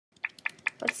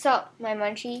What's up, my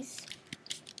munchies?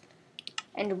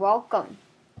 And welcome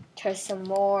to some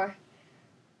more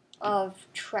of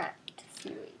Trapped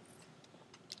series.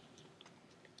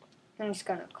 I'm just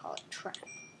gonna call it Trapped.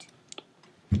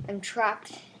 I'm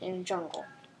trapped in a jungle.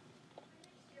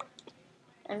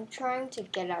 I'm trying to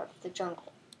get out of the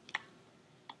jungle.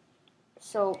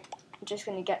 So I'm just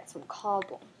gonna get some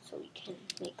cobble so we can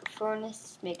make a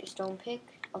furnace, make a stone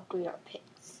pick, upgrade our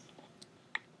picks.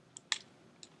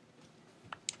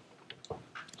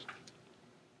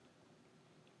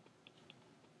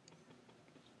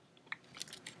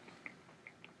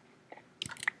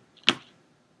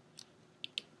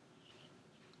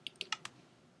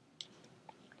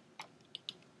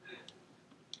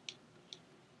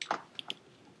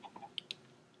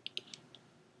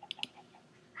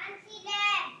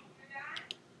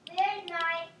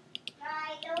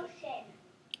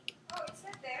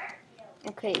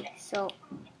 Okay, so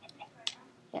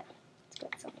yeah, let's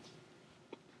get some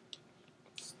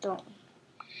stone.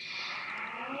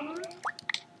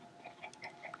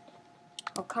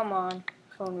 Oh, come on,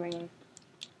 phone ringing.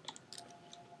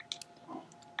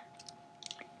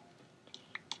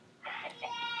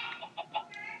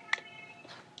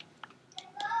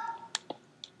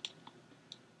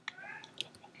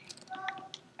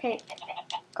 Okay,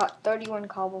 got 31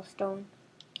 cobblestone.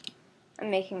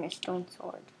 I'm making a stone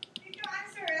sword. Did you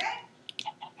answer it?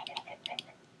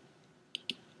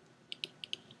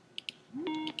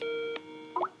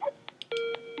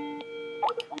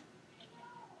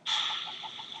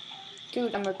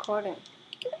 Dude, I'm recording.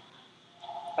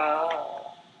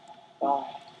 Oh. Wow.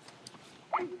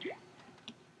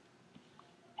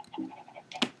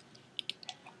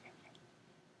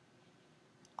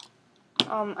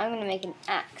 I'm gonna make an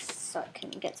axe so I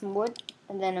can get some wood,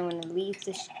 and then I'm gonna leave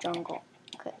this jungle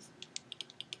because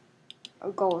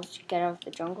our goal is to get out of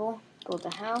the jungle, build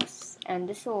a house, and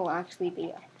this will actually be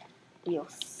a real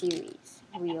series,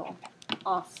 real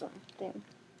awesome thing.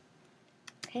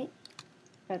 Okay,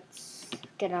 let's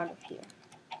get out of here.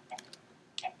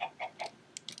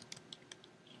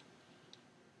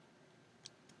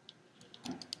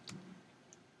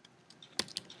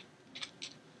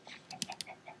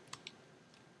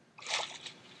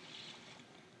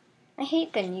 I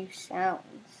hate the new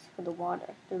sounds for the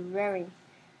water.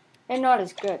 They're not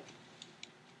as good.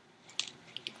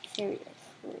 Seriously.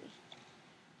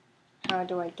 How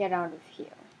do I get out of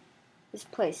here? This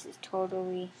place is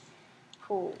totally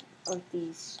full of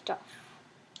these stuff.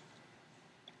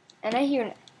 And I hear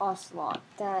an ocelot.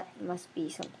 That must be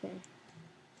something.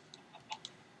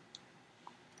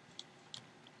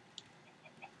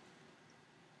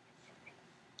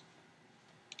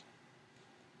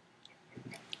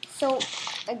 So,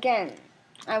 again,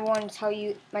 I want to tell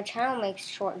you, my channel makes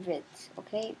short vids,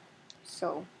 okay?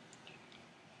 So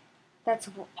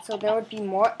there would be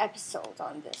more episodes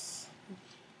on this,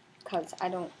 because I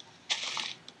don't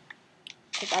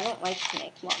like to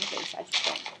make long vids. I just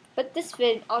don't. But this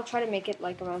vid, I'll try to make it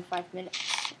like around 5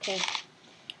 minutes, okay?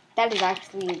 That is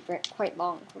actually quite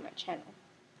long for my channel.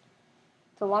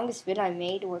 The longest vid I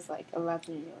made was like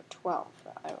 11 or 12.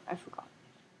 I forgot.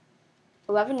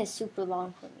 11 is super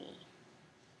long for me.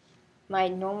 My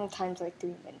normal time's like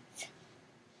 3 minutes.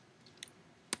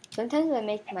 Sometimes I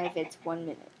make my vids 1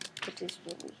 minute, which is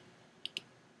really,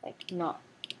 like, not,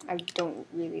 I don't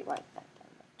really like that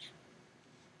much.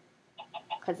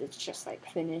 Because it's just, like,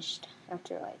 finished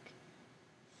after, like,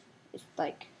 it's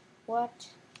like, what?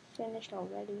 Finished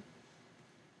already?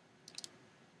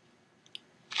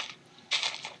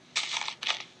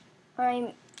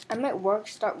 I might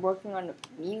start working on a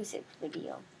music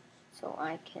video, so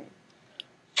I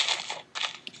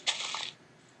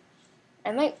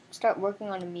might start working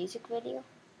on a music video.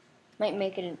 Might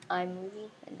make it an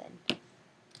iMovie, and then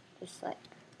just like,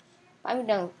 I'm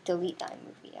gonna delete the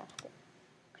iMovie after,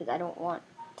 because I don't want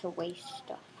to waste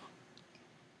stuff.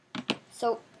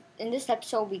 So, in this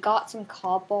episode, we got some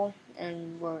cobble,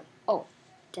 and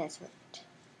desert.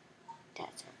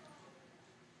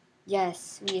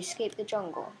 Yes, we escaped the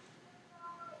jungle.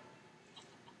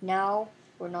 Now,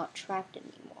 we're not trapped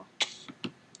anymore.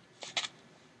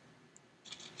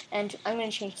 And I'm going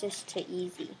to change this to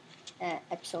easy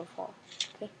episode 4.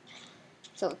 Okay?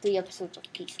 So 3 episodes of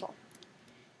peaceful.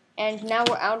 And now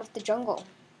we're out of the jungle.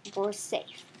 We're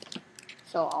safe.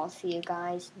 So I'll see you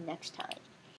guys next time.